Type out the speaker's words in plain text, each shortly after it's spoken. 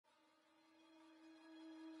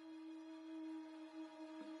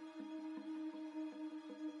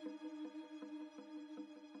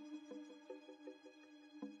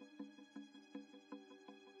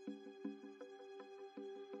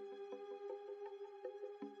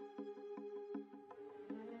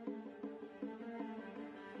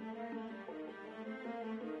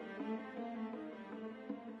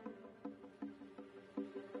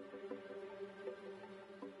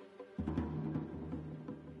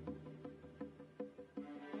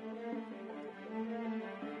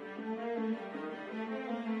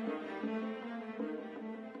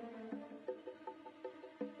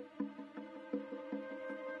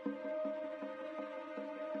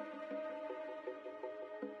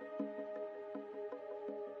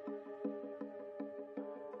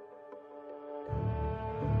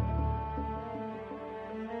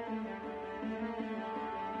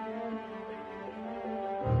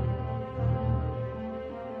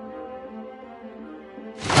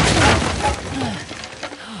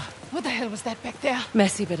What the hell was that back there?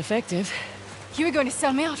 Messy but effective. You were going to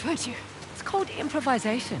sell me out, weren't you? It's called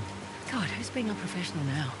improvisation. God, who's being unprofessional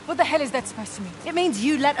now? What the hell is that supposed to mean? It means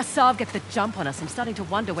you let Asav get the jump on us. I'm starting to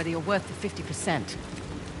wonder whether you're worth the 50%.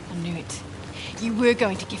 I knew it. You were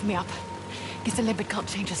going to give me up. Guess a leopard can't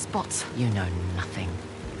change her spots. You know nothing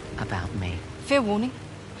about me. Fair warning.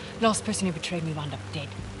 Last person who betrayed me wound up dead.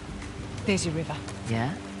 There's your river.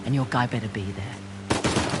 Yeah? And your guy better be there.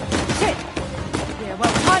 Shit! Yeah,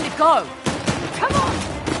 well, time to go! Come on!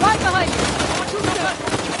 Right behind you!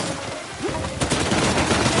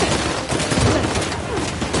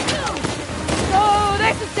 Oh,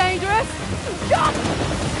 this is dangerous! Jump!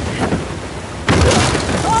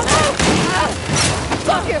 Oh, no!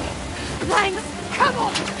 Fuck you! Thanks! Come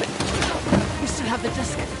on! You still have the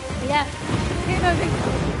disc? Yeah. Keep moving.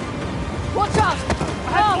 Watch out!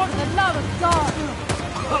 Oh, for the love of God!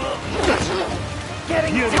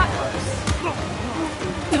 Getting tight!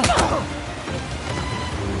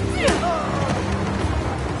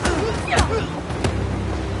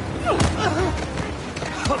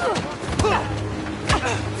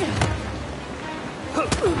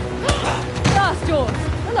 Last doors!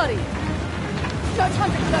 A lot of you. No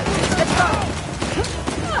time to close. Let's go!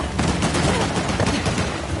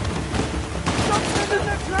 Stop moving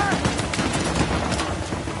the track!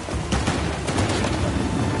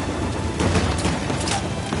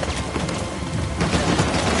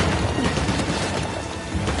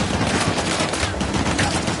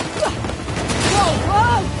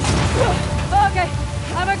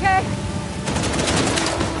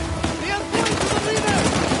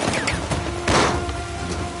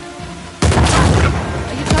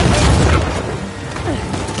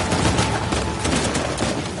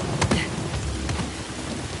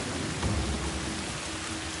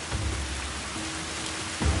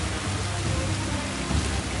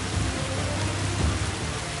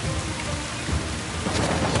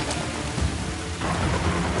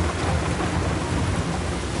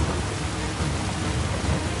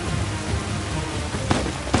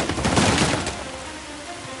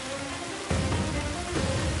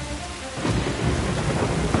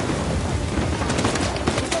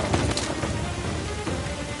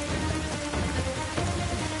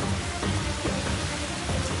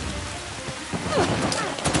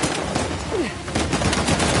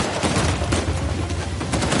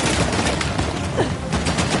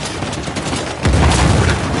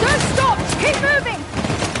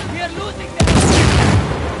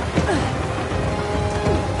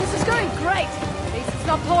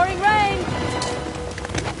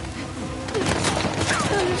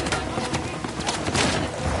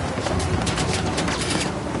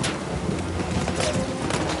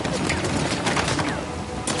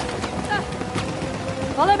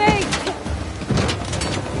 Follow me!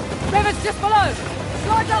 River's just below!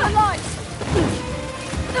 Slide down the lights!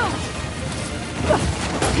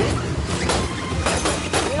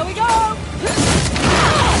 Here we go!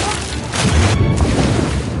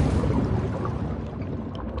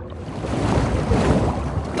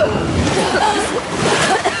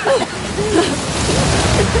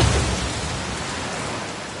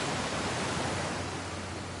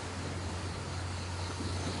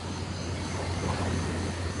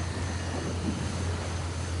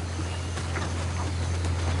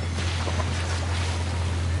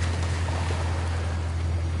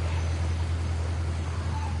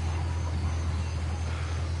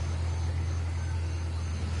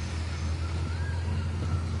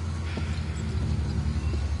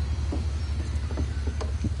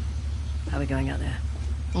 How are we going out there?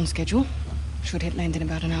 On schedule. Should hit land in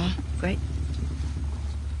about an hour. Great.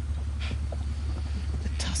 The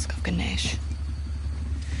tusk of Ganesh.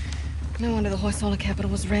 No wonder the Hoysala capital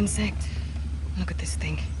was ransacked. Look at this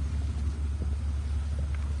thing.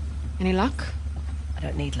 Any luck? I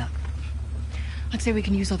don't need luck. I'd say we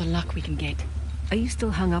can use all the luck we can get. Are you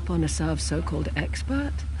still hung up on Asav's so-called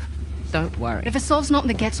expert? Don't worry. If Asav's not in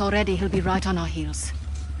the Gets already, he'll be right on our heels.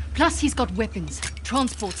 Plus, he's got weapons,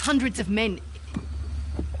 transports, hundreds of men.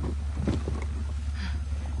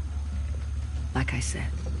 Like I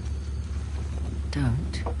said,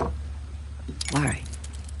 don't worry.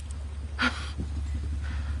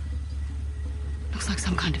 Looks like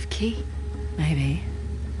some kind of key. Maybe.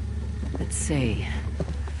 Let's see.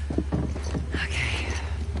 Okay.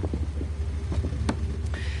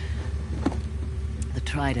 The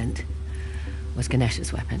trident was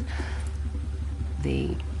Ganesh's weapon.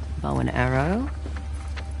 The bow and arrow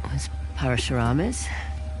was Parashurama's.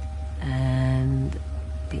 And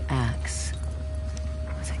the axe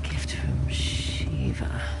was a gift from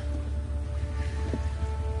Shiva.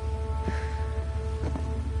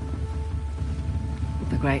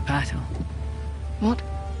 great battle. What?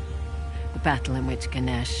 The battle in which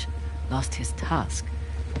Ganesh lost his tusk.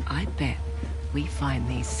 I bet we find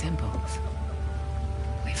these symbols.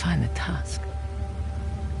 We find the tusk.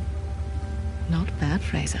 Not bad,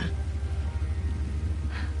 Fraser.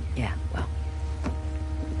 Yeah, well.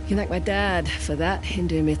 You thank my dad for that.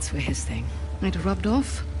 Hindu myths were his thing. It rubbed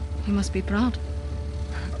off. You must be proud.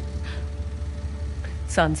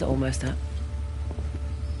 Sun's almost up.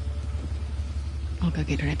 I'll go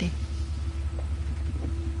get ready.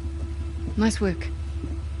 Nice work.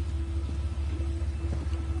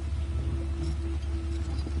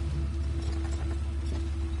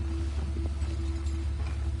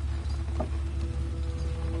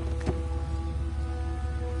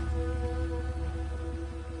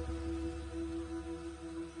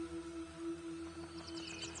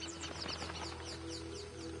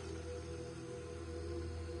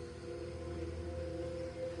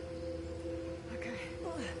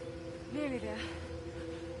 Nearly there.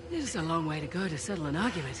 This is a long way to go to settle an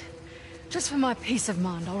argument. Just for my peace of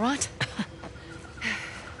mind, all right?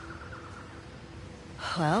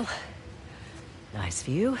 Well, nice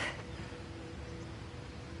view.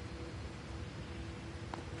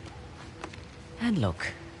 And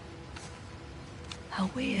look. How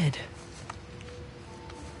weird.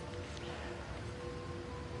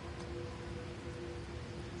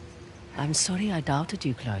 I'm sorry I doubted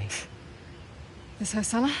you, Chloe. This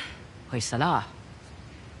Hoysala? Hoysala.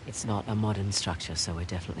 It's not a modern structure, so we're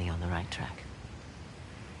definitely on the right track.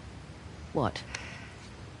 What?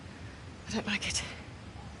 I don't like it.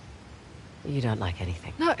 You don't like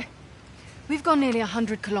anything. No. We've gone nearly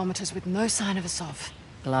 100 kilometers with no sign of a Sov.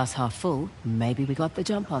 Glass half full, maybe we got the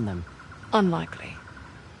jump on them. Unlikely.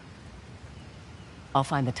 I'll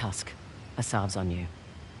find the tusk. A salve's on you.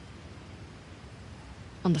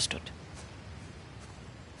 Understood.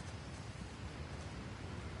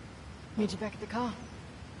 Meet you back at the car.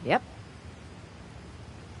 Yep.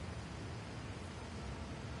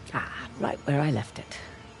 Ah, right where I left it.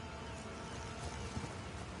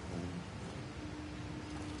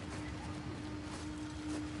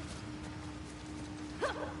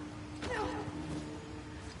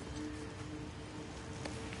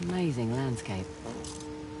 Amazing landscape.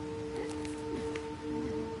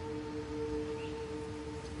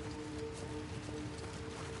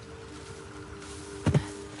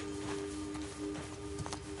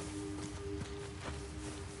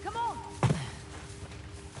 Come on!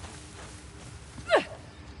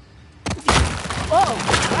 Whoa!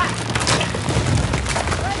 Ah.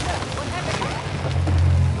 What happened?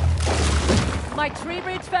 My tree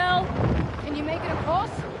bridge fell. Can you make it across?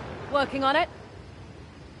 Working on it.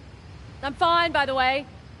 I'm fine, by the way.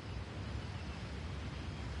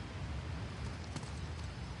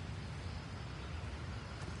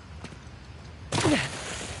 There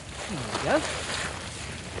we go.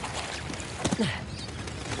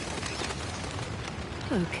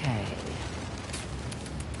 Okay.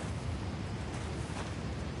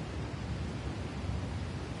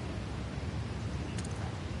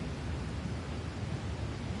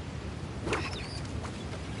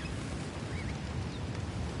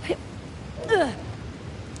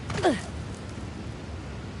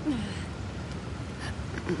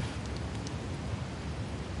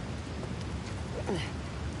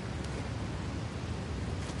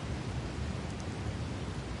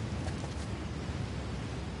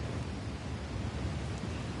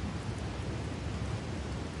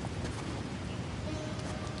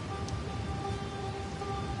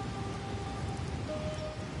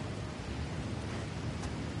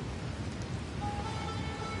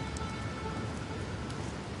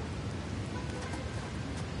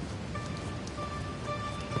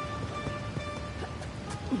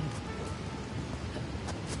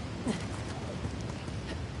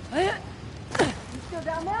 Still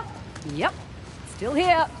down there? Yep. Still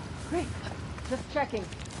here. Great. Just checking.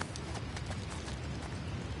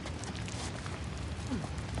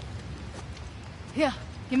 Here,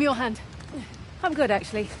 give me your hand. I'm good,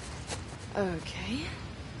 actually. Okay.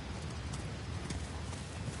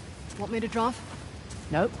 Want me to drive?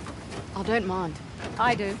 Nope. I don't mind.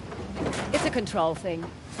 I do. It's a control thing.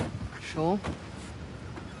 Sure.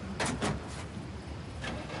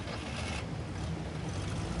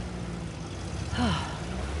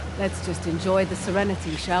 Let's just enjoy the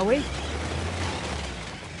serenity, shall we?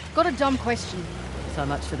 Got a dumb question. So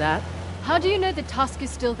much for that. How do you know the tusk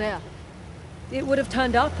is still there? It would have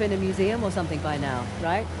turned up in a museum or something by now,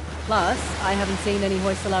 right? Plus, I haven't seen any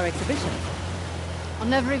Hoysala exhibitions. I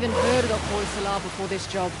never even heard of Hoysala before this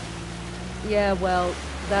job. Yeah, well,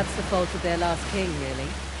 that's the fault of their last king, really.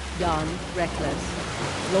 Young, reckless,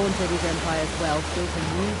 flaunted his empire's wealth, built a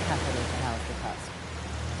new capital to house the Tusk,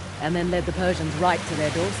 and then led the Persians right to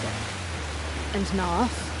their doorstep. And now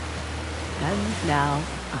us. And now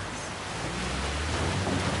us.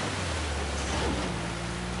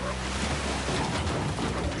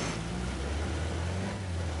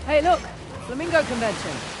 Hey, look! Flamingo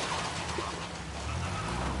Convention.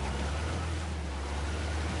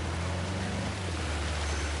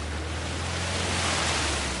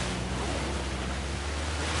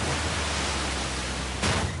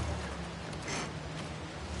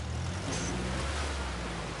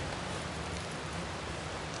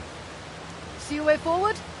 See your way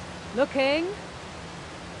forward? Looking.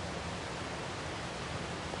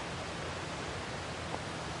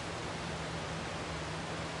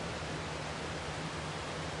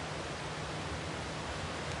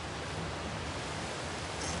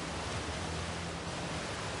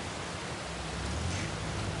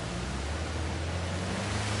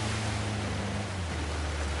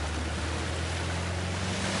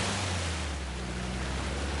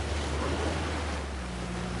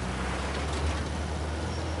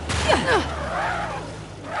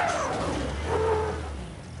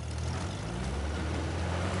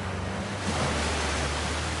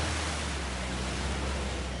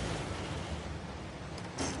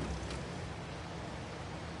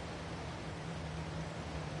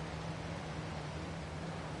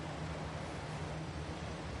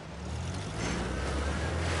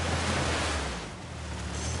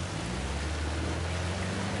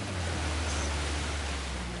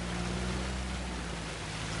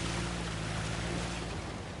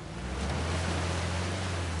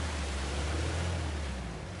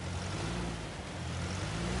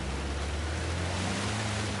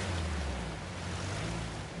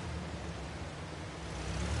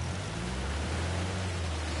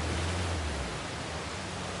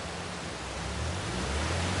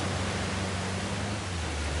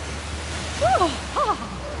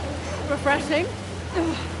 Refreshing.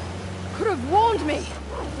 Could have warned me.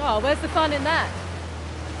 Oh, where's the fun in that?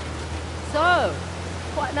 So,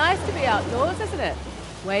 quite nice to be outdoors, isn't it?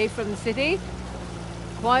 Away from the city.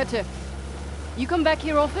 Quieter. You come back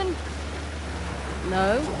here often?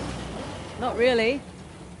 No, not really.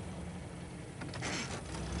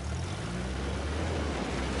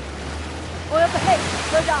 Oil up ahead.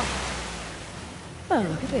 Slow down. Oh,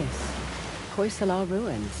 look at this. Hoysala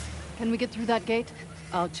ruins. Can we get through that gate?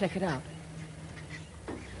 I'll check it out.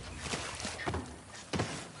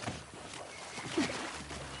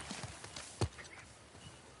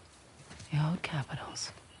 The old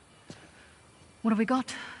capitals. What have we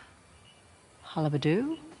got?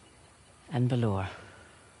 Halabadu and Balor.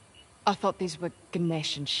 I thought these were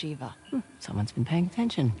Ganesh and Shiva. Someone's been paying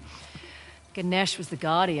attention. Ganesh was the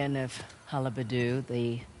guardian of Halabadu,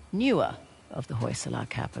 the newer of the Hoysala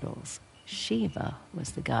capitals. Shiva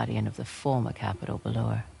was the guardian of the former capital,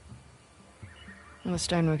 Balor. Well, the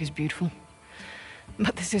stonework is beautiful.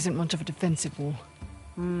 But this isn't much of a defensive wall.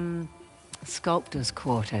 Sculptor's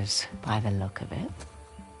quarters, by the look of it.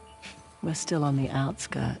 We're still on the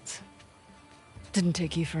outskirts. Didn't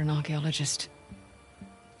take you for an archaeologist.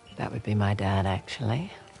 That would be my dad,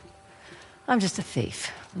 actually. I'm just a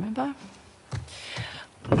thief, remember?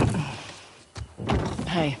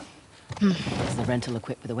 Hey, is the rental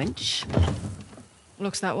equipped with a winch?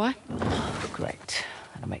 Looks that way. Great.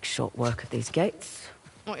 That'll make short work of these gates.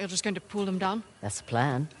 What, you're just going to pull them down? That's the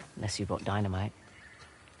plan, unless you brought dynamite.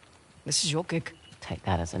 This is your gig. Take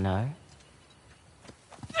that as a no.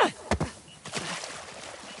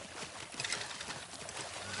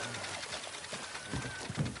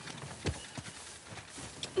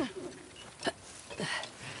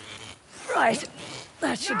 Right.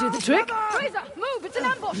 That should do the trick. Razor, move! It's an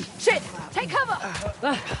ambush! Shit! Take cover!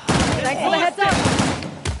 Thanks for the heads up.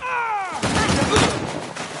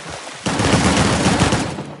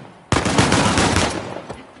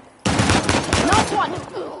 Last one!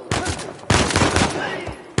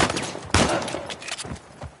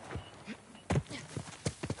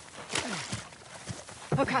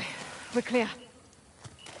 Okay, we're clear.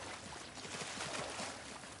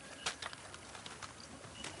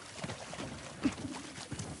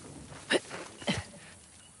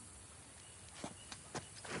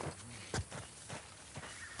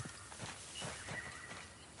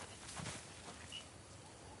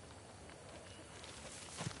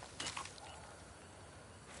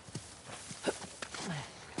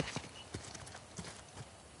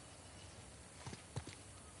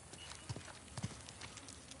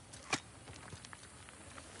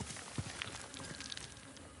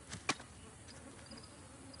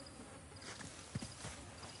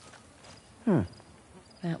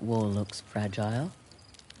 That wall looks fragile.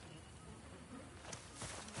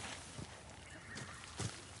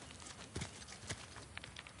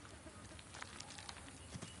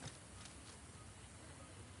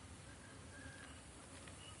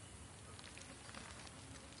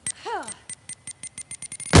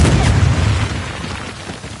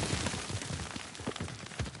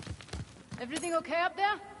 Everything okay up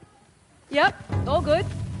there? Yep, all good.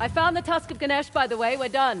 I found the Tusk of Ganesh, by the way. We're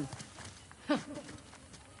done.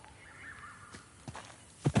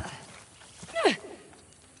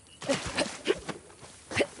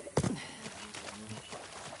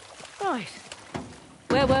 Right.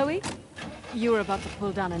 Where were we? You were about to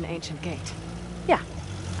pull down an ancient gate. Yeah,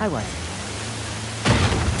 I was.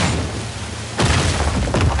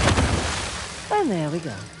 And there we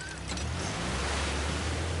go.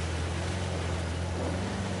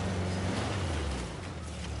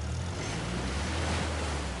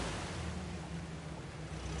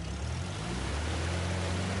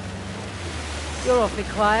 You're awfully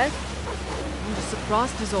quiet. I'm just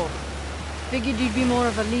surprised is all. Figured you'd be more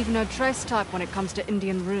of a leave no trace type when it comes to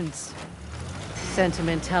Indian ruins.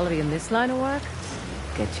 Sentimentality in this line of work?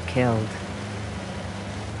 Get you killed.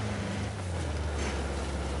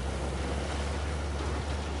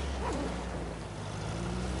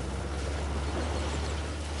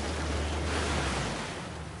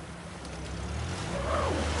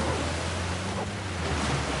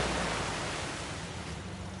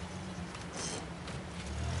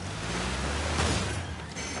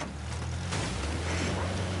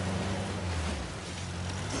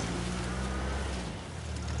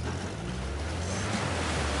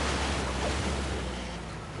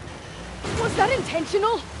 Was that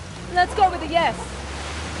intentional? Let's go with a yes.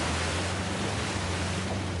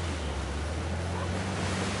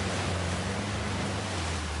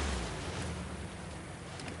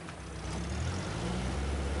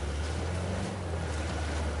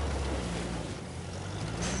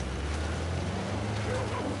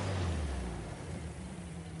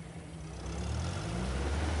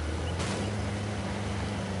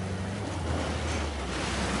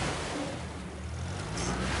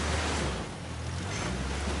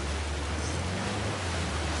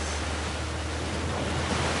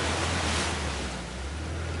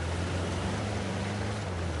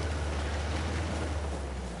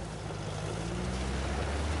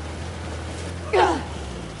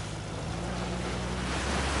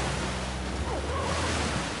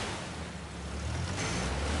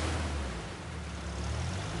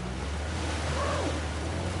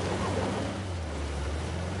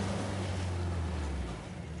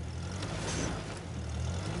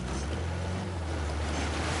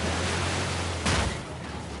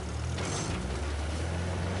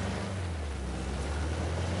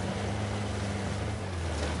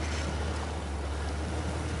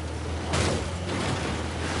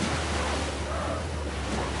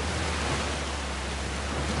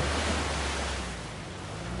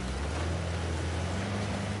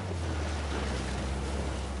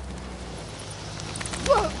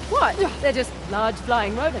 What? They're just large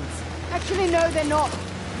flying rodents. Actually, no, they're not.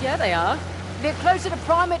 Yeah, they are. They're closer to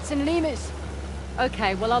primates and lemurs.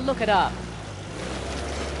 Okay, well, I'll look it up.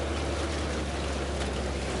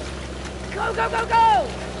 Go, go, go, go!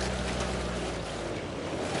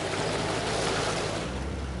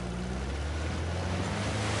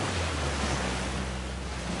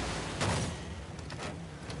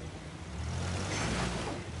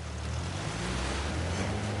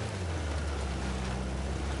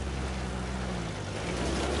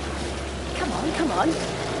 Come on.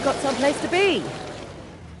 We've got someplace to be.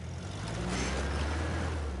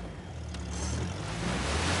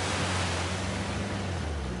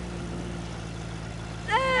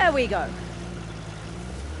 There we go.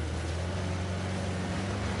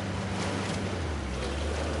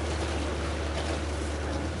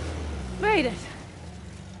 Made it.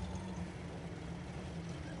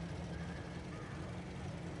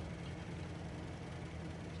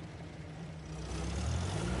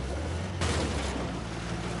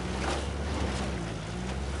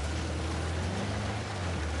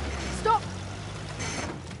 Stop!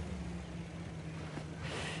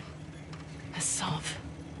 A salve.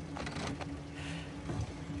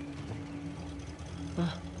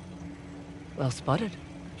 Well spotted.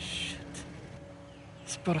 Shit.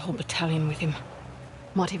 He's brought a whole battalion with him.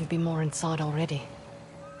 Might even be more inside already.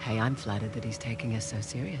 Hey, I'm flattered that he's taking us so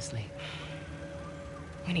seriously.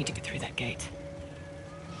 We need to get through that gate.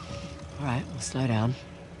 All right, we'll slow down.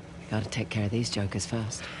 Gotta take care of these jokers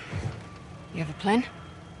first. You have a plan?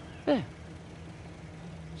 Yeah.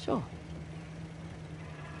 Sure.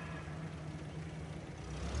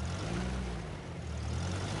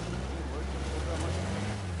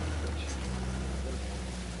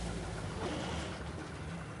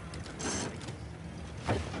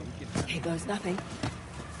 Here goes nothing.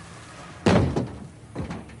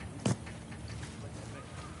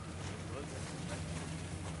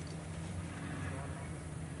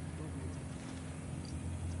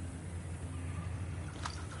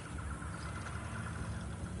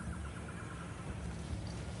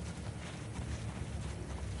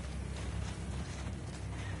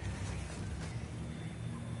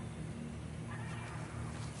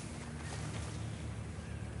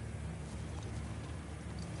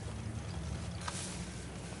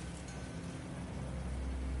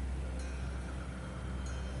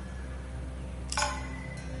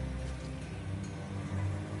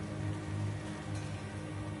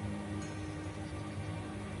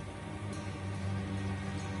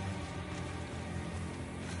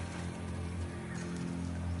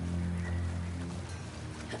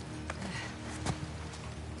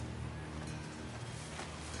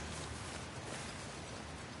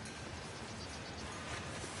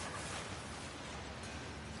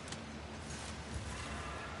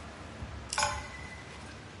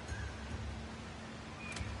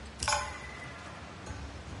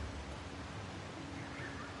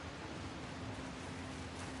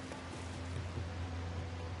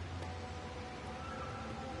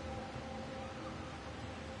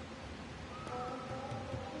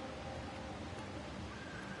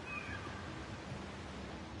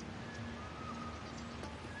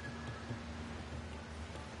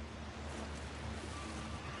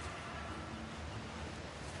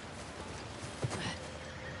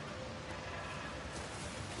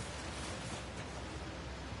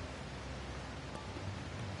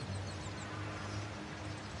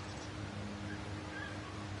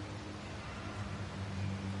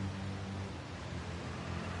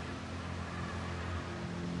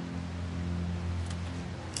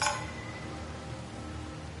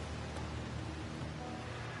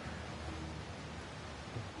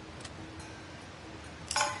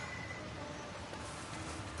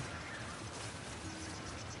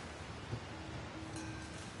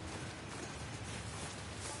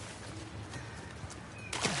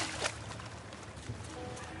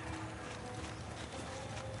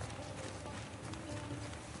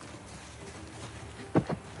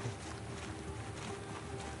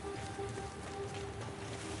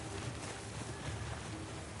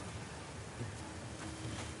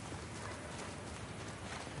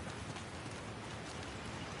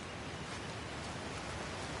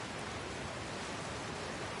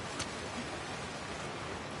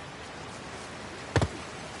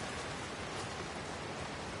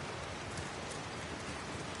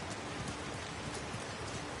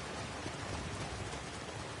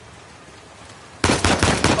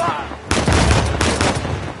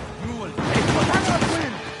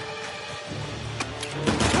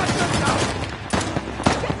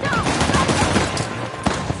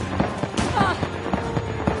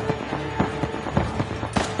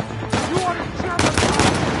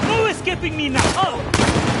 Escaping me now! Oh!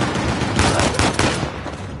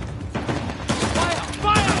 Fire!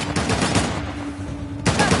 Fire!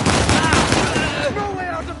 There's no way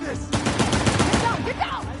out of this! Get down! Get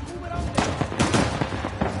down!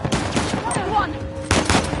 One!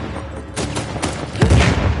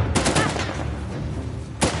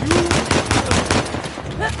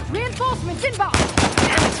 Reinforcements inbound!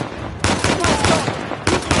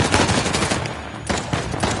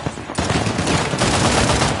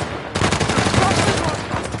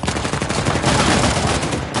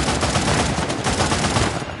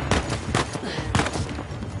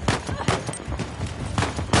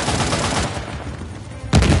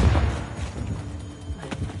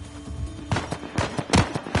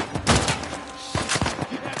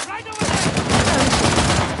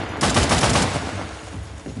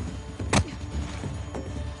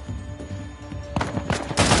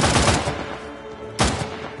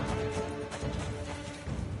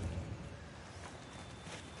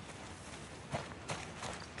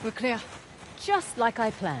 We're clear. Just like I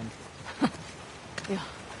planned. Yeah,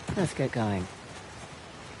 let's get going.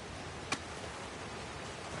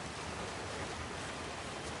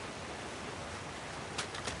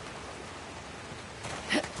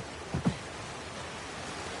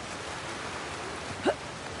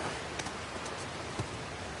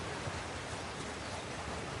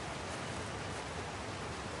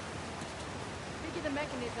 Figure the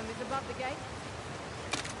mechanism is above the gate.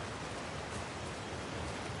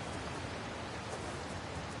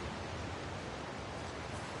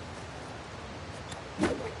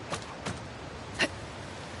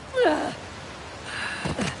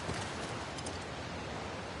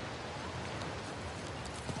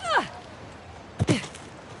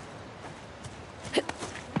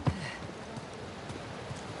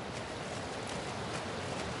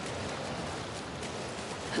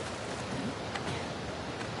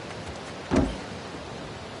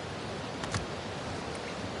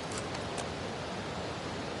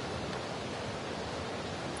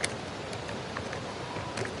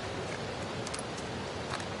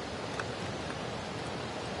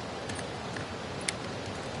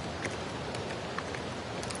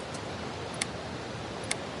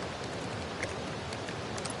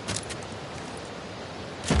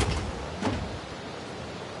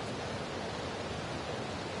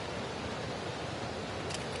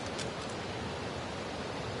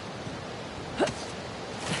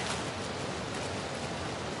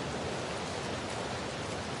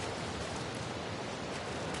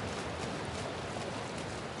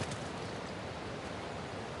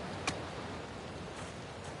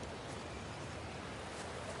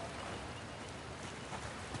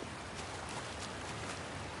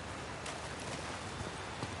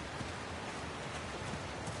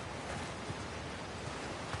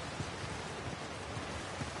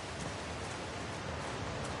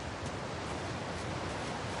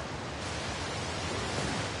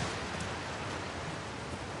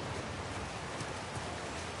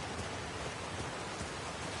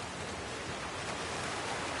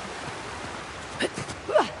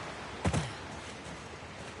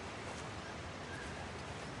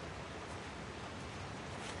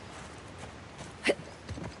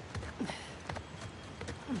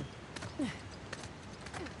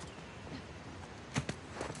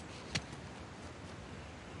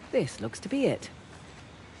 This looks to be it.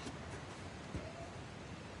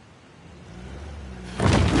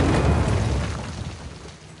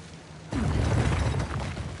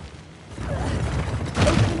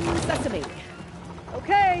 Open sesame.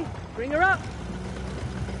 Okay, bring her up.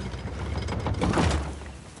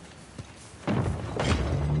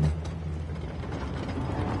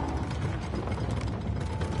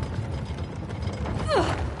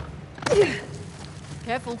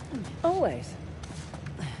 Careful. Always.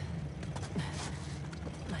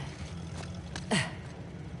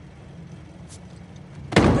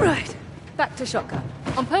 Right, back to shotgun.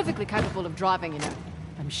 I'm perfectly capable of driving, you know.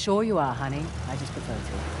 I'm sure you are, honey. I just prefer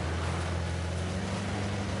to.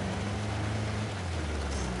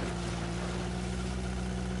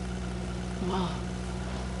 Wow.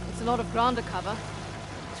 It's a lot of ground to cover.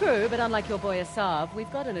 True, but unlike your boy Asav,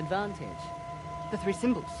 we've got an advantage. The 3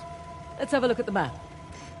 symbols. Let's have a look at the map.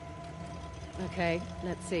 Okay,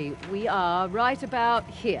 let's see. We are right about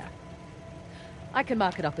here. I can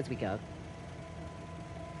mark it up as we go.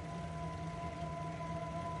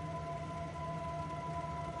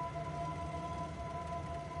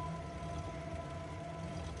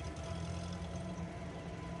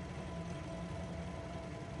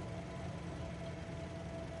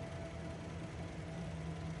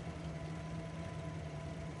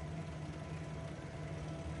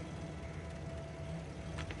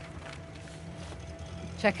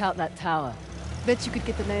 Check out that tower. Bet you could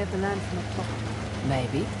get the lay of the land from up top.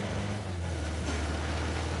 Maybe.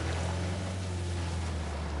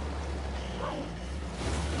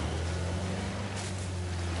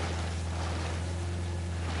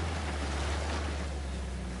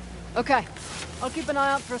 Okay. I'll keep an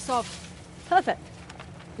eye out for Asav. Perfect.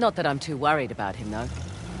 Not that I'm too worried about him, though.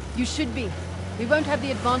 You should be. We won't have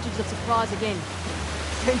the advantage of surprise again.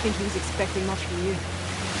 Don't think he was expecting much from you.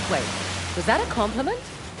 Wait, was that a compliment?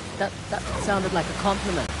 That sounded like a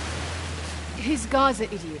compliment. His guys are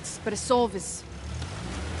idiots, but Asav is...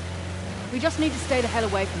 We just need to stay the hell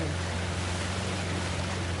away from him.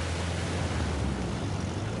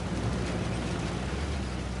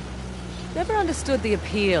 Never understood the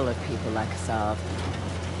appeal of people like Asav.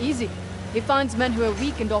 Easy. He finds men who are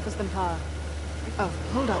weak and offers them power. Oh,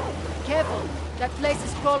 hold on. Careful. That place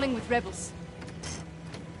is crawling with rebels.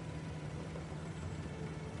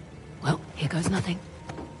 Well, here goes nothing.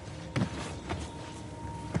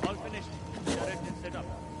 All finished. Turret is set up.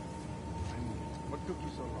 What took you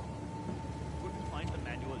so long? Couldn't find the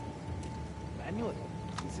manual. Manual?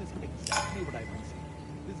 This is exactly what I want to say.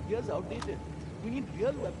 This gear's outdated. We need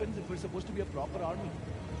real weapons if we're supposed to be a proper army.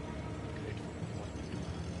 Grateful.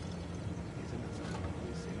 Isn't it something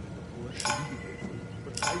always saying that the poor shouldn't be grateful,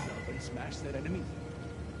 but rise up and smash their enemies?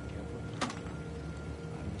 Careful.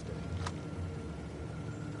 I'm just telling you.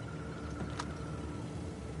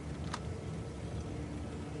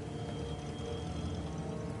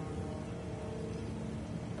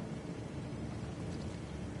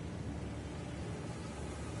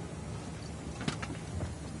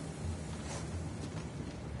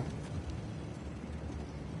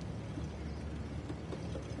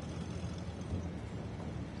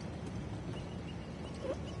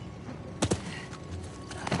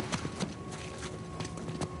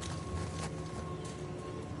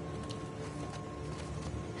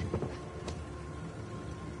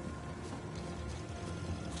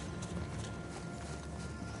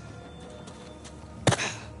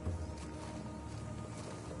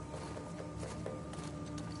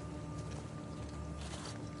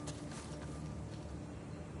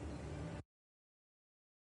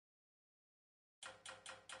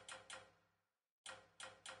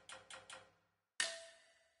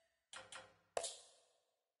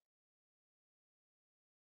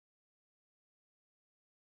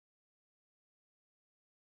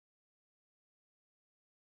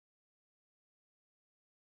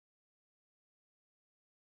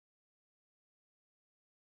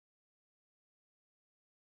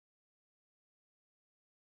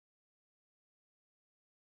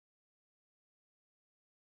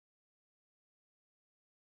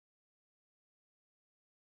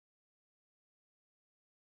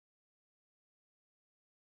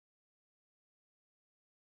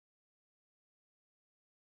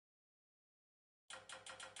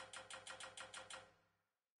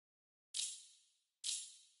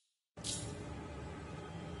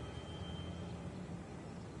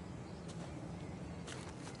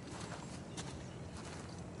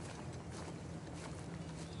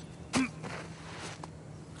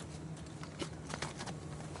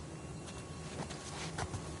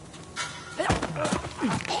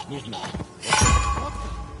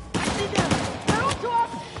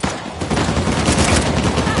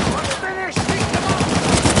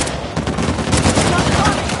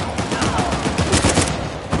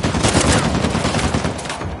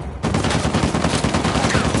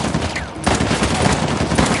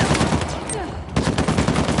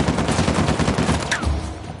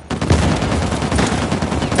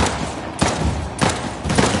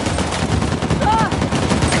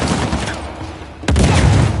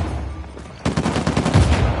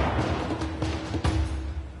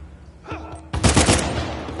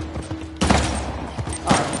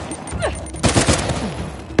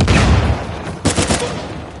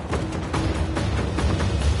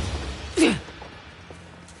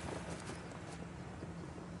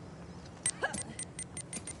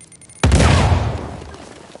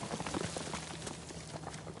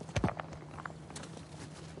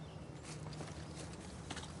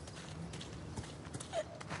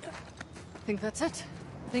 think that's it.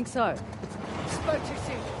 Think so? Spoke too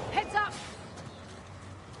soon. Heads up!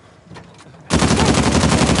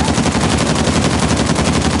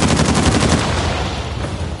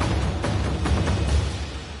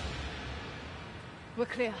 We're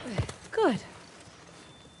clear. Good.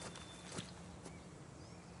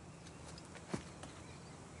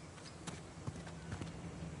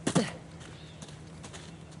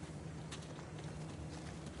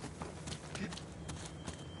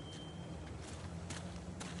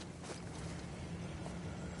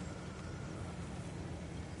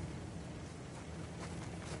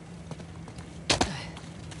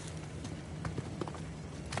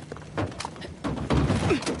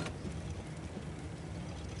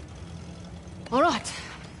 All right.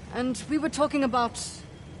 And we were talking about...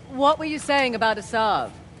 What were you saying about Asav?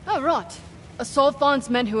 Oh, right. Assault finds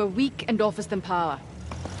men who are weak and offers them power.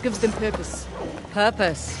 Gives them purpose.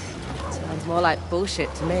 Purpose. Sounds more like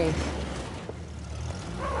bullshit to me.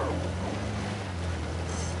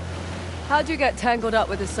 How'd you get tangled up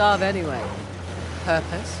with Asav anyway?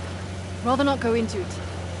 Purpose? Rather not go into it.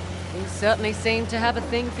 He certainly seemed to have a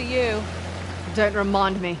thing for you. Don't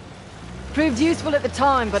remind me. Proved useful at the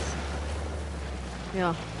time, but...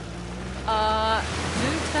 yeah.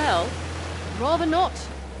 Do tell. Rather not.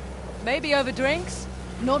 Maybe over drinks?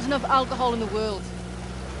 Not enough alcohol in the world.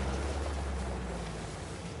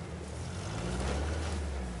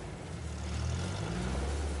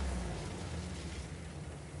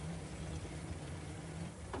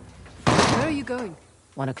 Where are you going?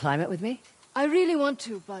 Want to climb it with me? I really want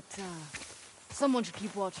to, but, someone should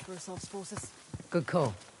keep watch for Assault's forces. Good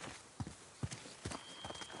call.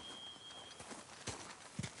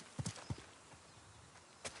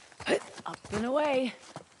 Up and away.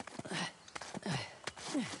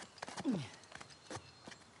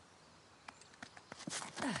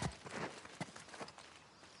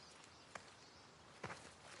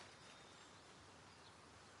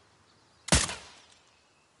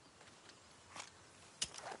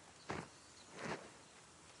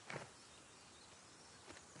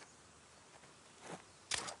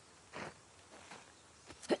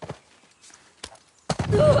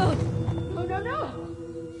 Oh, no, no!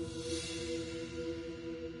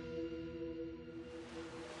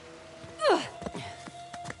 Oh,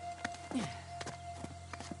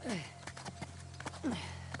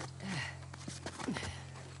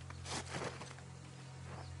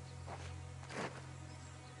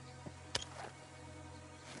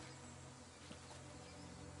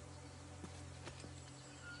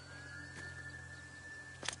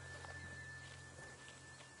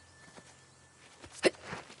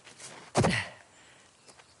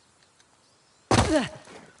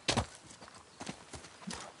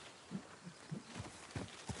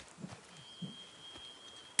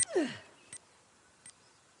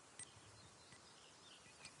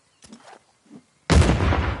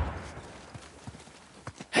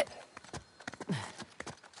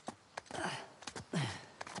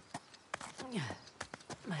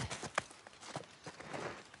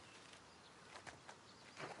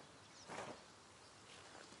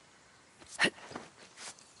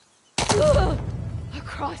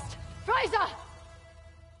 Christ! Fraser!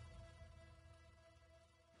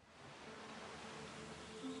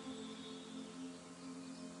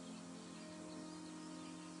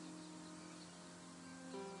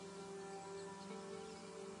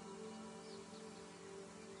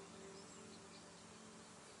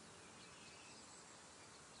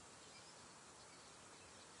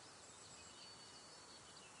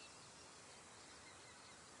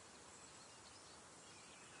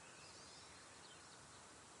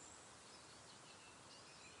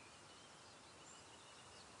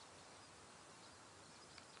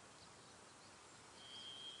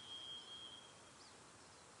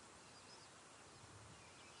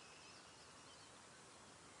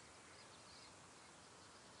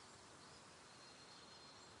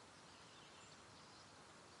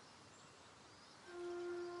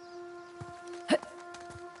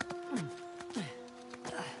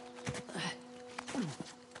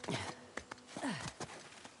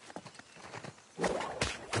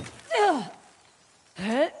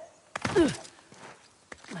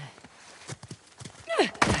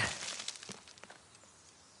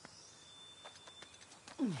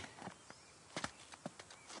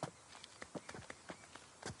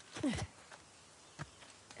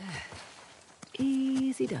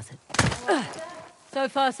 Easy does it. So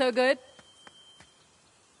far, so good.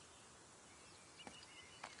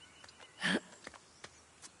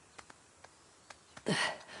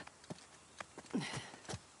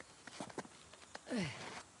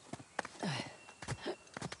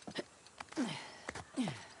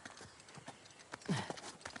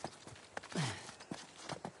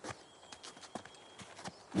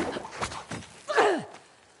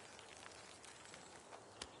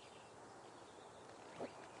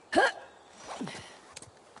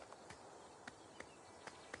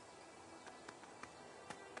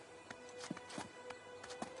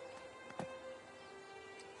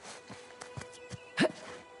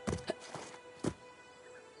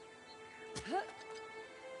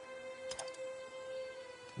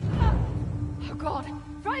 God!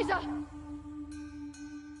 Fraser!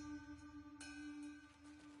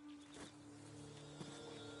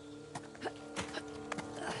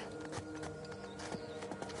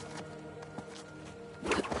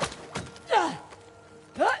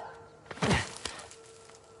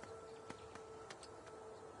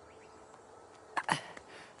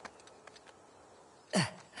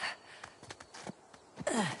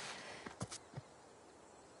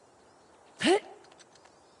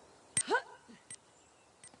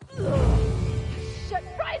 Shit,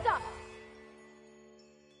 Fraser!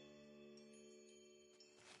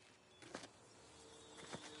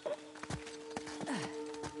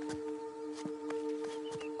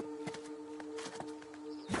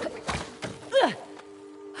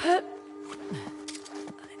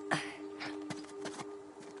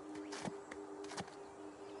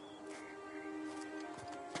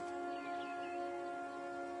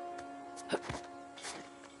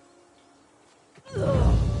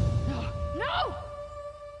 No!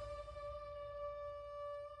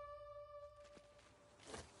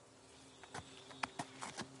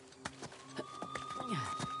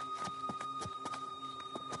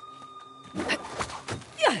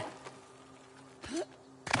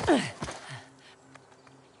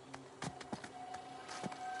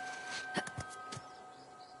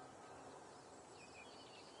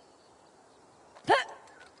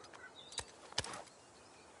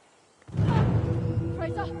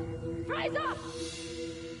 Fraser! Fraser!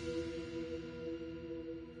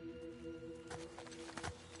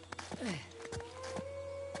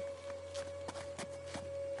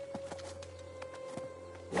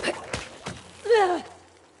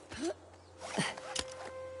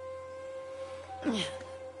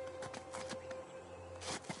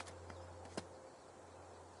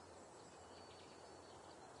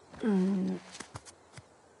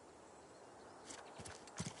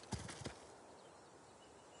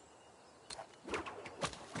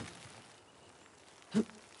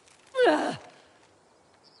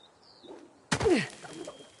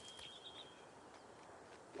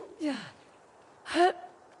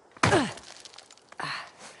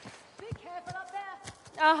 Be careful up there!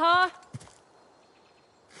 Uh-huh.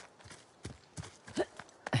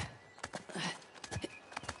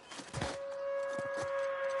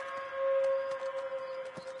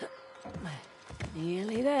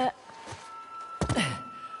 Nearly there.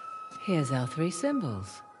 Here's our 3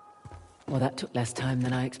 symbols. Well, that took less time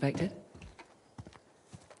than I expected.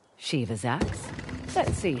 Shiva's axe.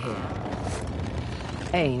 Let's see here.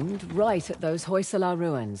 Aimed right at those Hoysala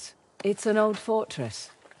ruins. It's an old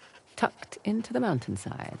fortress, tucked into the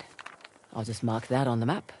mountainside. I'll just mark that on the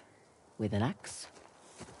map with an axe.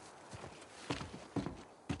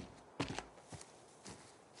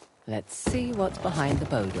 Let's see what's behind the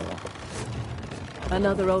bow door.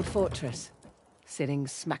 Another old fortress, sitting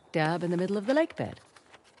smack dab in the middle of the lake bed.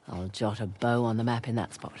 I'll jot a bow on the map in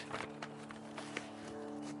that spot.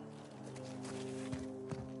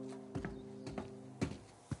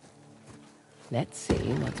 Let's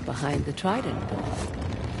see what's behind the trident door.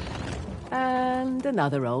 And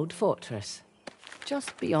another old fortress,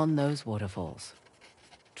 just beyond those waterfalls.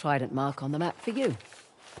 Trident mark on the map for you.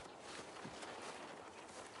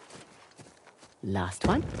 Last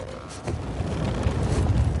one.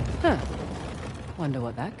 Huh. Wonder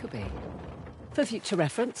what that could be. For future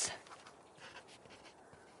reference.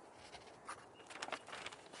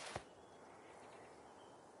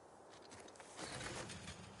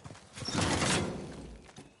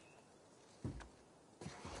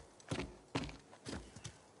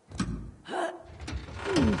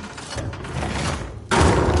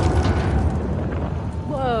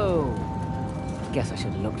 Whoa. Guess I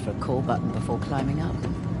should have looked for a call button before climbing up.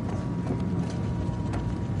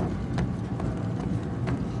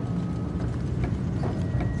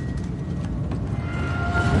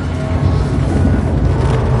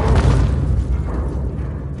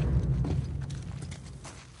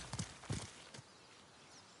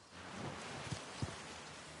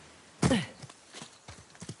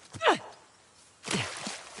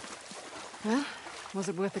 Well, was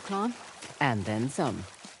it worth the climb? And then some.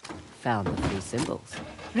 Found the 3 symbols.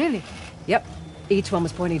 Really? Yep. Each one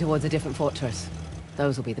was pointing towards a different fortress.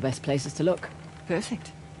 Those will be the best places to look.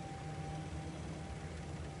 Perfect.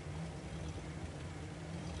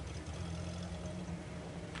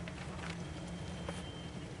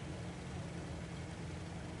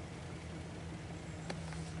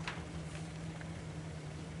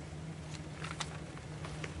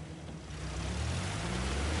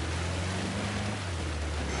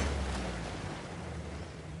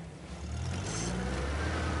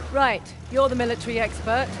 Right, you're the military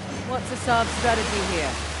expert. What's Assad's strategy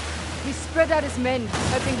here? He spread out his men,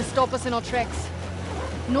 hoping to stop us in our tracks.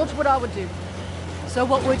 Not what I would do. So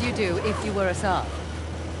what would you do if you were Assad?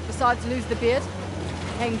 Besides lose the beard,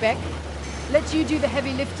 hang back, let you do the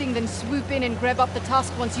heavy lifting, then swoop in and grab up the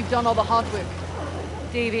tusk once you've done all the hard work.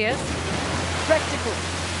 Devious? Practical.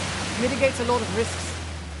 Mitigates a lot of risks.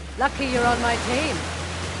 Lucky you're on my team.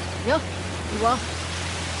 Yeah, you are.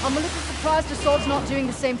 I'm a little surprised Assad's not doing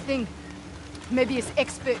the same thing. Maybe his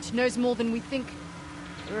expert knows more than we think.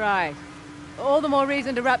 Right. All the more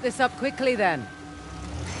reason to wrap this up quickly, then.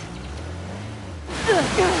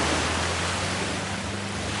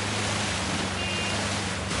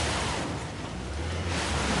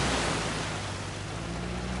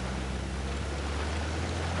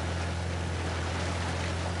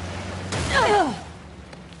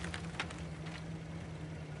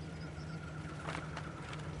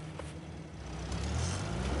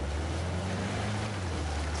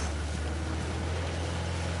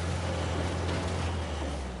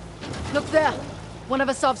 Look there! One of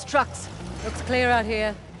Assad's trucks. Looks clear out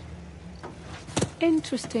here.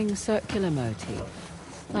 Interesting circular motif.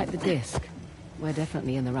 Like the disc. We're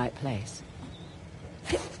definitely in the right place.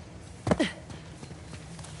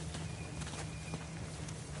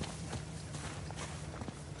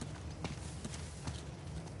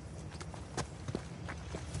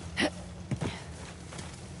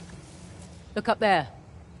 Look up there.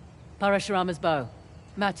 Parashurama's bow.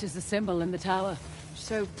 Matches the symbol in the tower.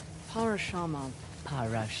 So, Parashurama.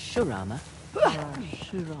 Parashurama?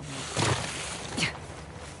 Parashurama.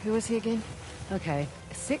 Who is he again? Okay.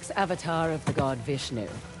 Sixth avatar of the god Vishnu.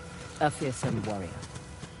 A fearsome warrior.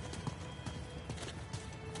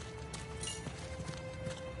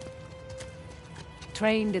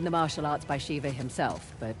 Trained in the martial arts by Shiva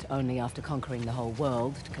himself, but only after conquering the whole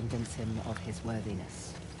world to convince him of his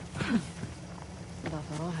worthiness. But I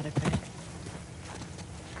thought I had a crack.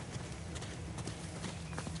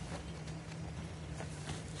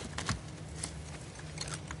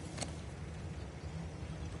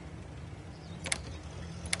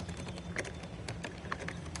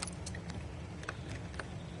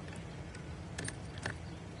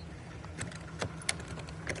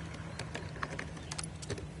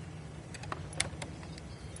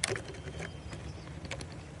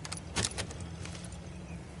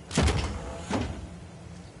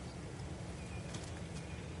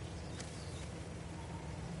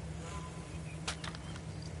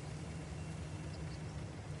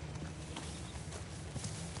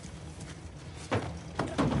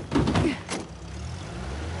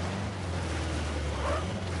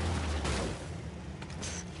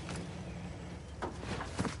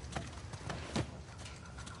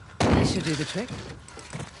 Should do the trick.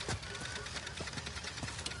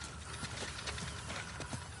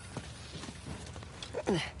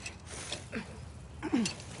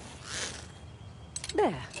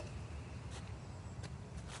 There.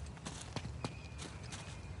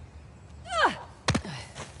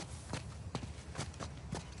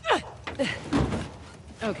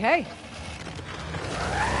 Okay.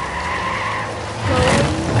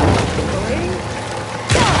 Going.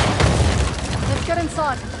 Let's get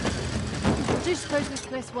inside. What do you suppose this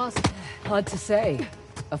place was? Hard to say.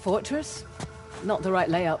 A fortress? Not the right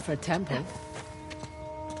layout for a temple.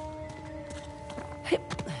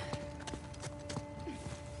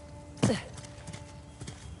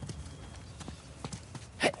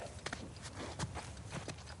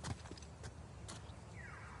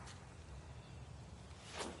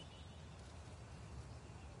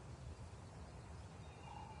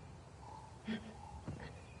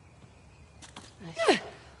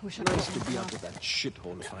 Wish I Nice to be out of that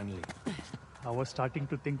shithole finally. I was starting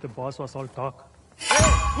to think the boss was all talk.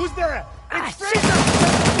 Who's there?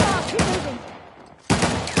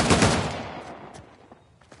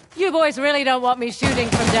 You boys really don't want me shooting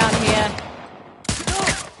from down here. No!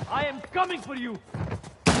 I am coming for you!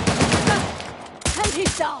 And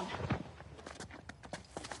he's down.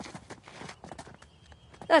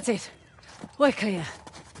 That's it. We're clear.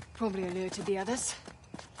 Probably alerted the others.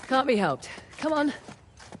 Can't be helped. Come on.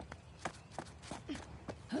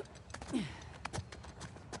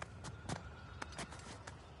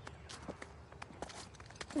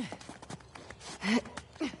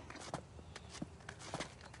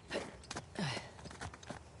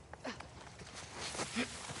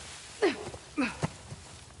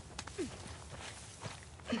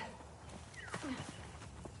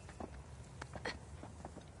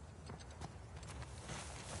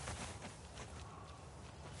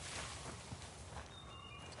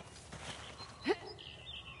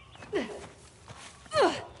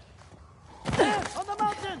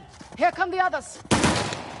 Here come the others.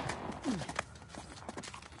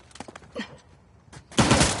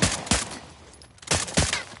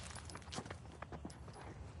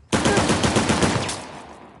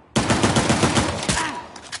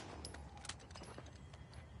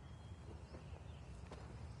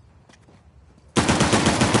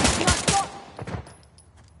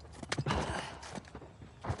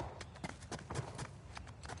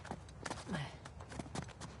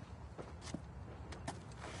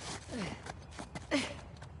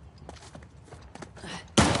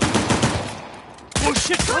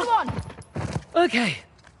 Okay.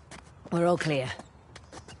 We're all clear.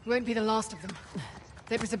 Won't be the last of them.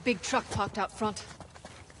 There was a big truck parked out front.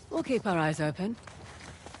 We'll keep our eyes open.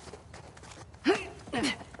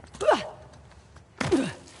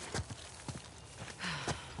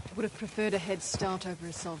 Would have preferred a head start over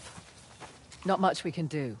Asov. Not much we can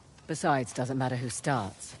do. Besides, doesn't matter who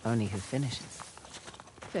starts, only who finishes.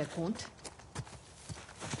 Fair point.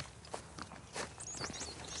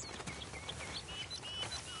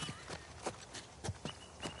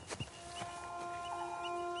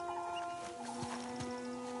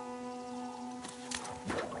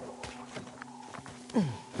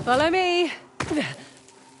 Follow me!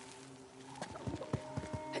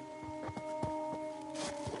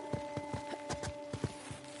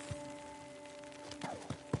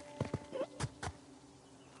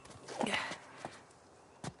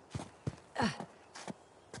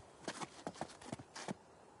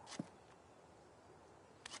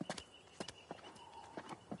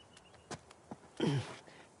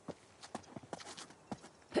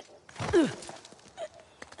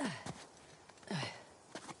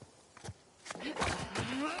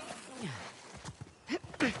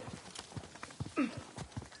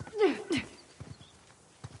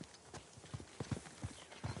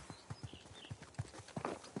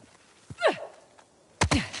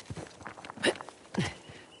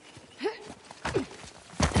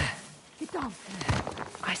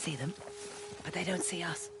 I see them, but they don't see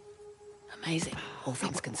us. Amazing, all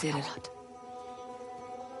things considered.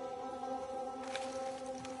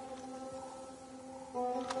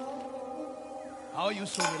 How are you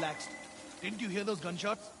so relaxed? Didn't you hear those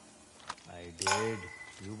gunshots? I did.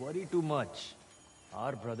 You worry too much.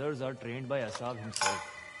 Our brothers are trained by Asav himself.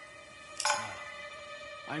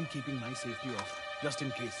 I'm keeping my safety off, just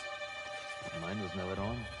in case. Mine was never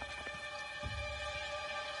on.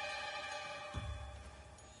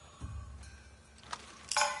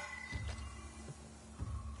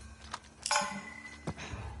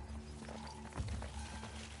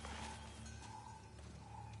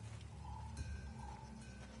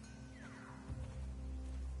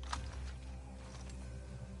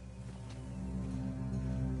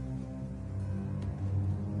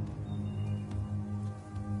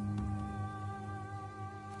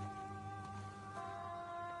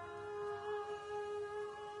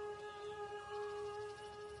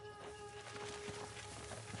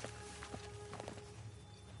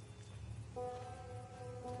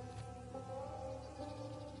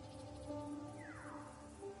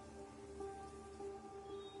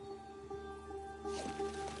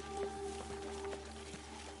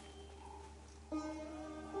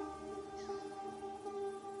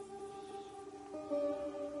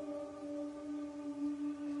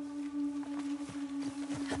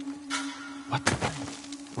 What?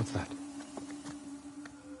 What's that?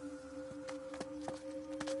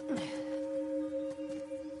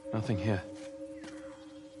 Nothing here.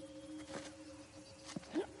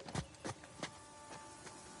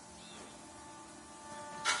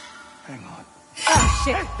 Hang on. Ah,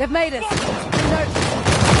 shit! They've made us!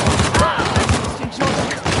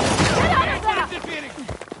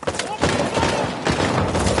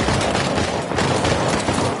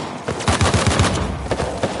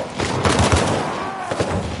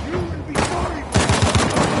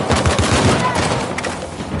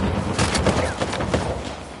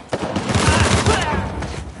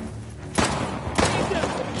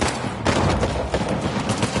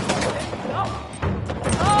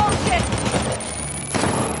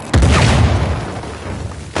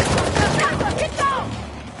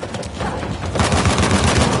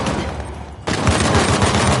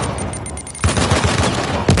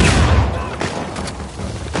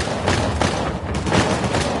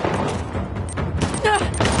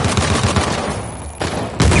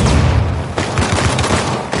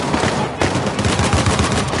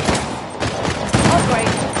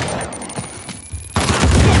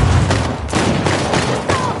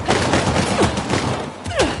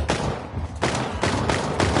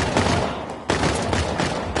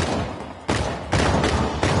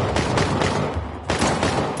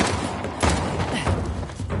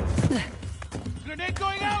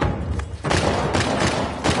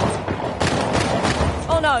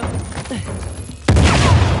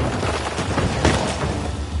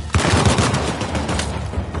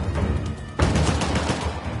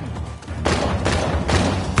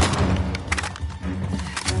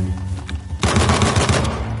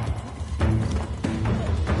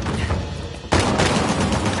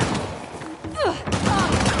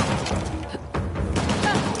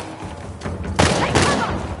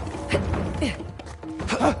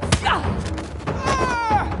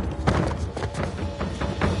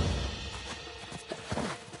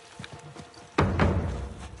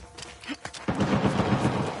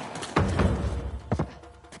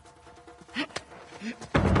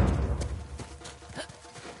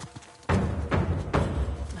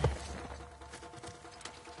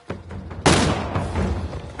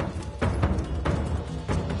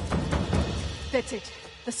 That's it.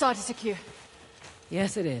 The site is secure.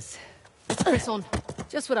 Yes, it is. Let's press on.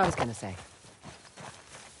 Just what I was gonna say.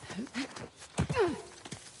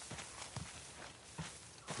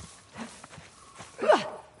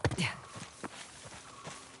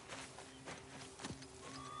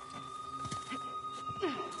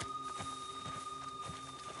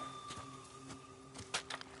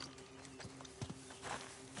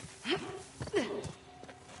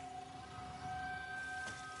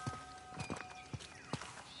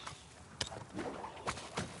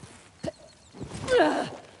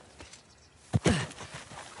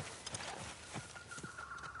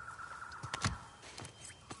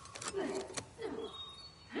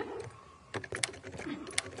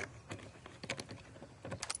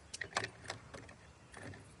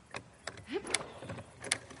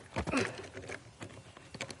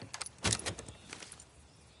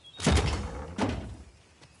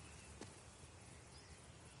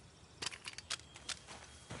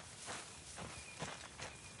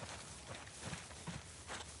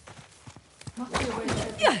 Must be a way to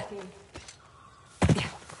get this key.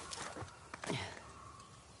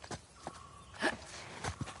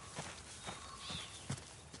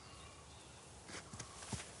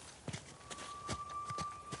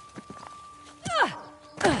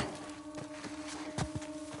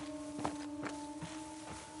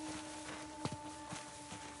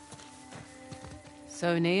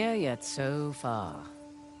 So near, yet so far.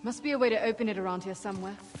 Must be a way to open it around here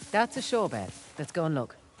somewhere. That's a sure bet. Let's go and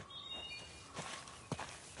look.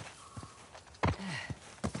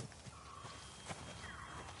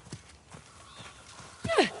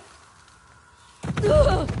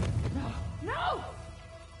 No!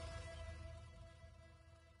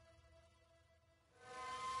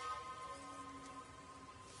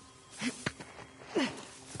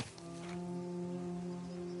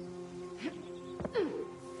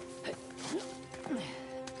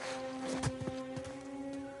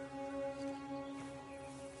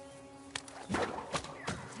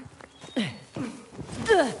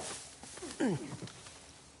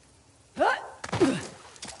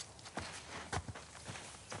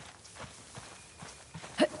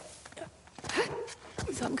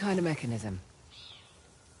 Some kind of mechanism.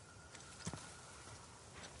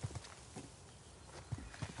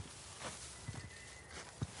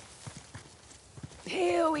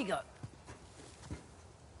 Here we go.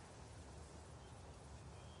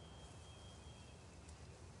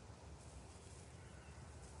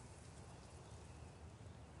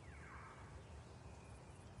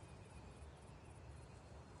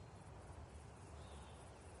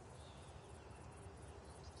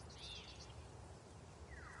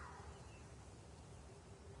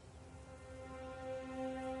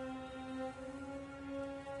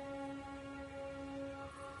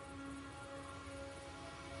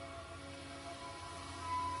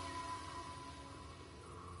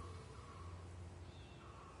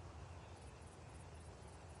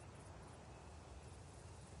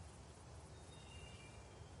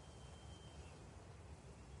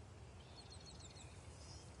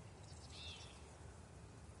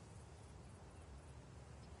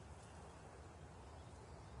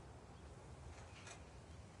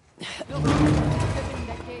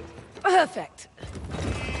 Perfect.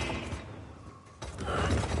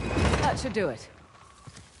 That should do it.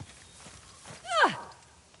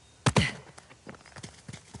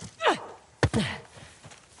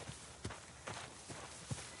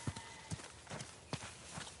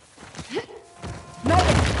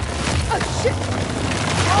 Oh, shit!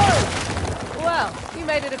 Oh! Well, you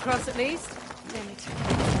made it across at least. Damn it. See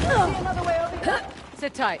another way over here.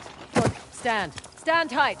 Sit tight. Good. Stand. Stand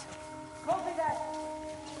tight. Copy that.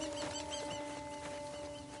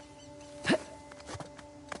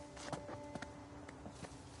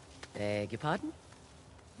 Beg your pardon?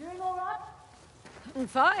 Doing all right?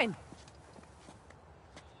 Fine.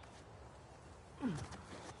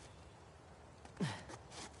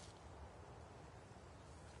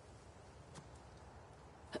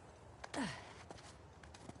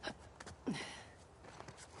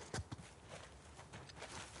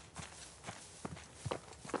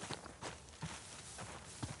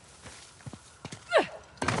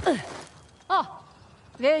 Oh,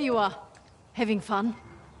 there you are. Having fun?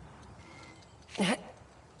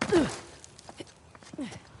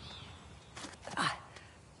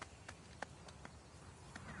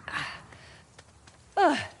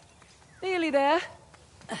 Nearly there.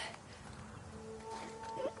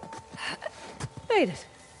 Made it.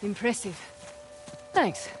 Impressive.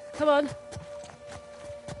 Thanks. Come on.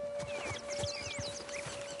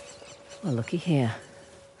 Well, looky here.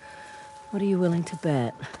 What are you willing to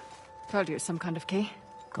bet? Told you it's some kind of key.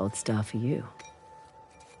 Gold star for you.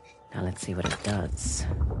 Now let's see what it does.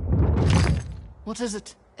 What is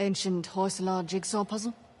it? Ancient Hoysala jigsaw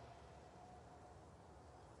puzzle?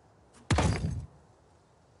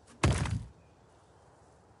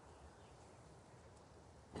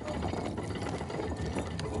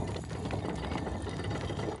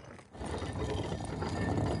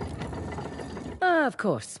 Ah, of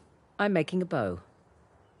course. I'm making a bow.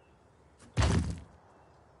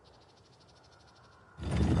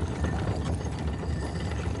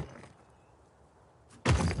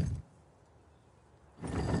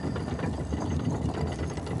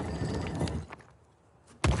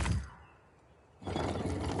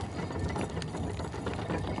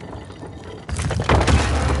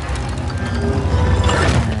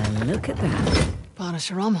 Look at that.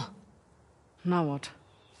 Parashurama. Now what?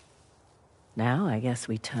 Now, I guess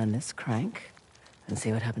we turn this crank and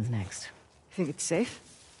see what happens next. You think it's safe?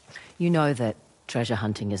 You know that treasure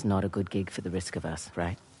hunting is not a good gig for the risk of us,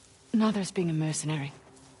 right? Neither is being a mercenary.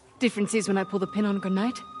 Difference is when I pull the pin on a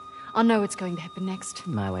grenade, I know what's going to happen next.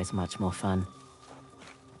 My way's much more fun.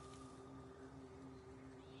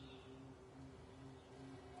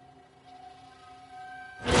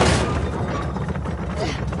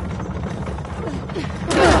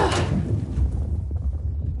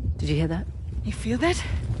 Did you hear that? You feel that?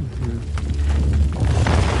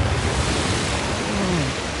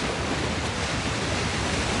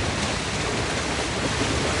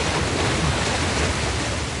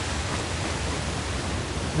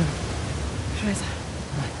 Fraser,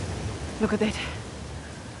 look at that.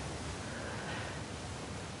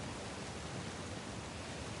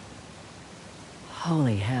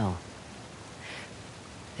 Holy hell.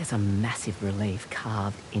 There's a massive relief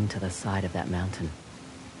carved into the side of that mountain.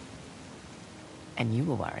 And you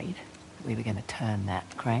were worried we were going to turn that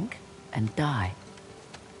crank and die.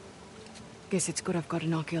 Guess it's good I've got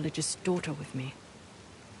an archaeologist's daughter with me.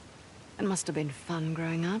 It must have been fun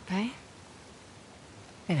growing up, eh?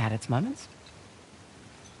 It had its moments.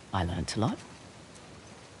 I learnt a lot.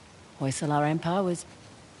 Hoysala Empire was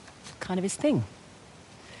kind of his thing.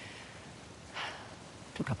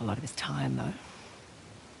 Took up a lot of his time, though.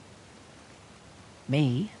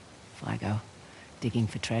 Me, if I go digging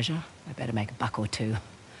for treasure, I better make a buck or two.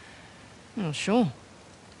 Oh, sure.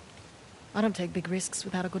 I don't take big risks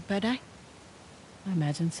without a good payday. I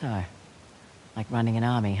imagine so. Like running an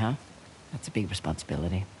army, huh? That's a big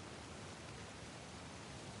responsibility.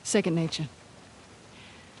 Second nature.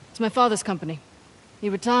 It's my father's company. He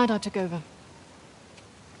retired, I took over.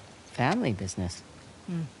 Family business.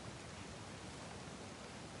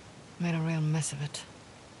 Made a real mess of it.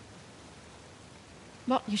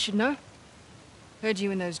 Well, you should know. Heard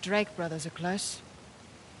you and those Drake brothers are close.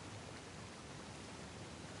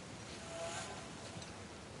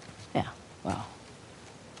 Yeah, well,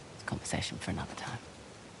 it's a conversation for another time.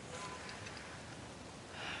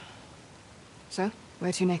 So,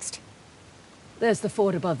 where to next? There's the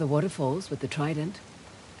fort above the waterfalls with the trident.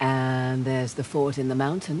 And there's the fort in the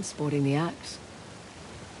mountains sporting the axe.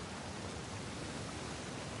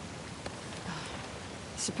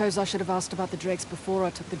 Suppose I should have asked about the Drakes before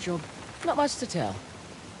I took the job. Not much to tell.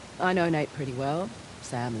 I know Nate pretty well,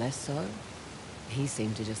 Sam less so. He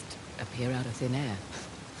seemed to just appear out of thin air.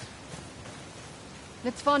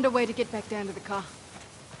 Let's find a way to get back down to the car.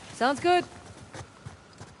 Sounds good.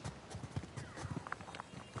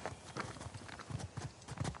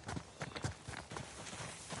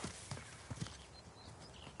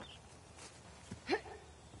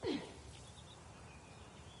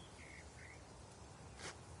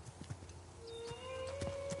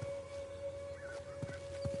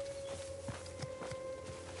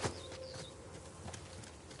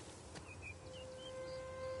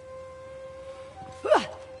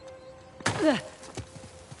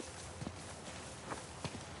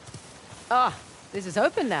 Ah, this is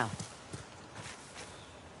open now.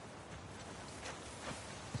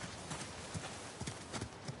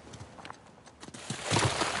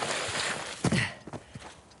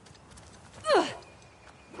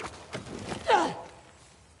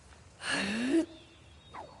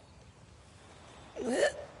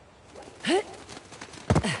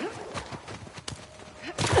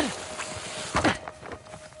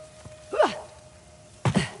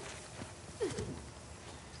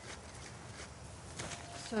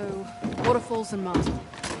 So, waterfalls and mountain.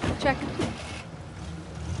 Check.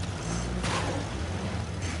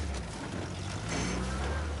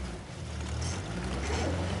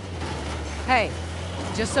 Hey,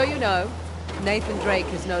 just so you know, Nathan Drake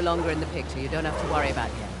is no longer in the picture. You don't have to worry about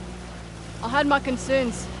him. I had my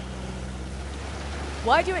concerns.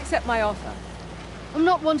 Why'd you accept my offer? I'm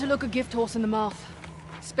not one to look a gift horse in the mouth.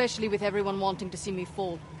 Especially with everyone wanting to see me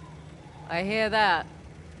fall. I hear that.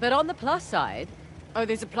 But on the plus side... Oh,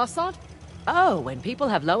 there's a plus side? Oh, when people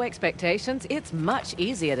have low expectations, it's much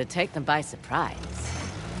easier to take them by surprise.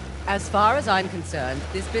 As far as I'm concerned,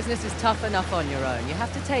 this business is tough enough on your own. You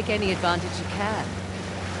have to take any advantage you can.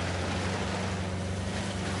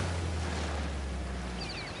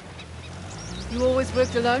 You always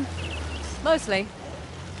worked alone? Mostly.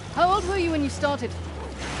 How old were you when you started?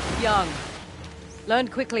 Young.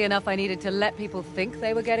 Learned quickly enough I needed to let people think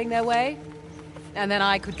they were getting their way. And then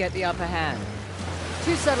I could get the upper hand.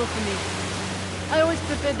 Too subtle for me. I always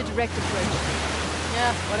preferred the direct approach.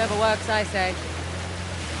 Yeah, whatever works, I say.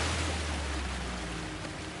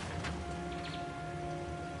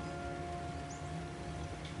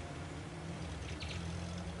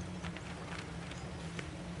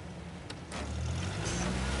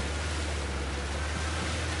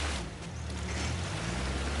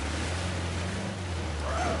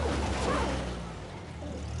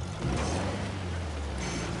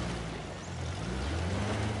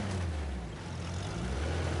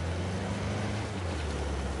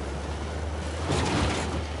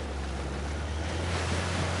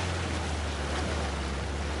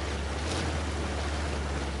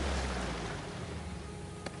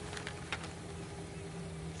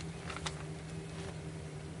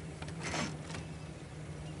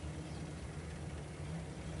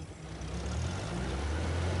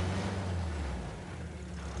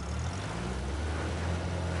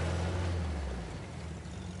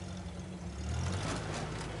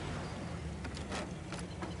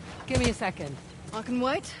 Give me a second. I can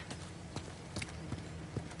wait.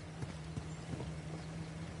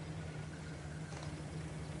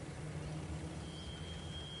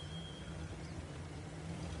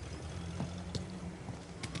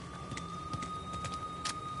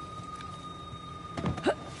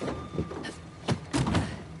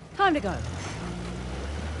 Time to go.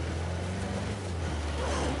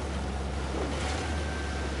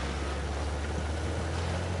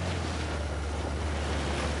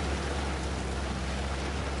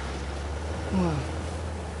 Whoa.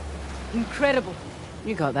 Incredible.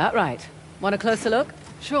 You got that right. Want a closer look?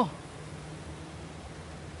 Sure.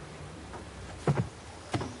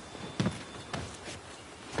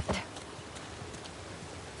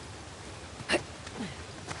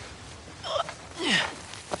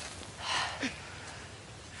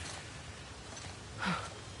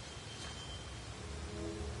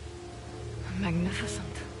 Magnificent.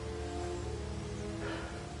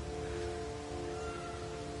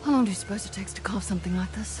 How long do you suppose it takes to carve something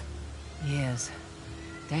like this? Years.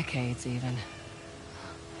 Decades, even.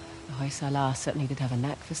 The Hoysala certainly did have a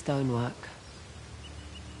knack for stonework.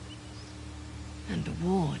 And the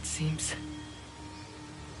war, it seems.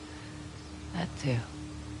 That too.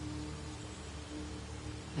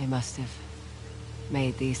 They must have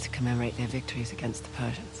made these to commemorate their victories against the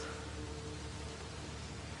Persians.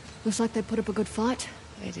 Looks like they put up a good fight.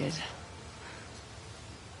 They did.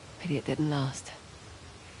 Pity it didn't last.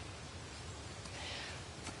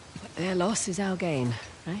 But their loss is our gain,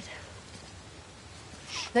 right?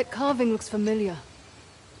 That carving looks familiar.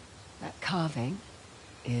 That carving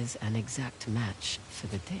is an exact match for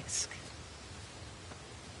the disc.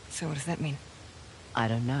 So what does that mean? I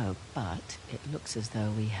don't know, but it looks as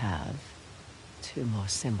though we have 2 more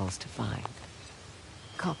symbols to find.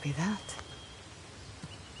 Copy that.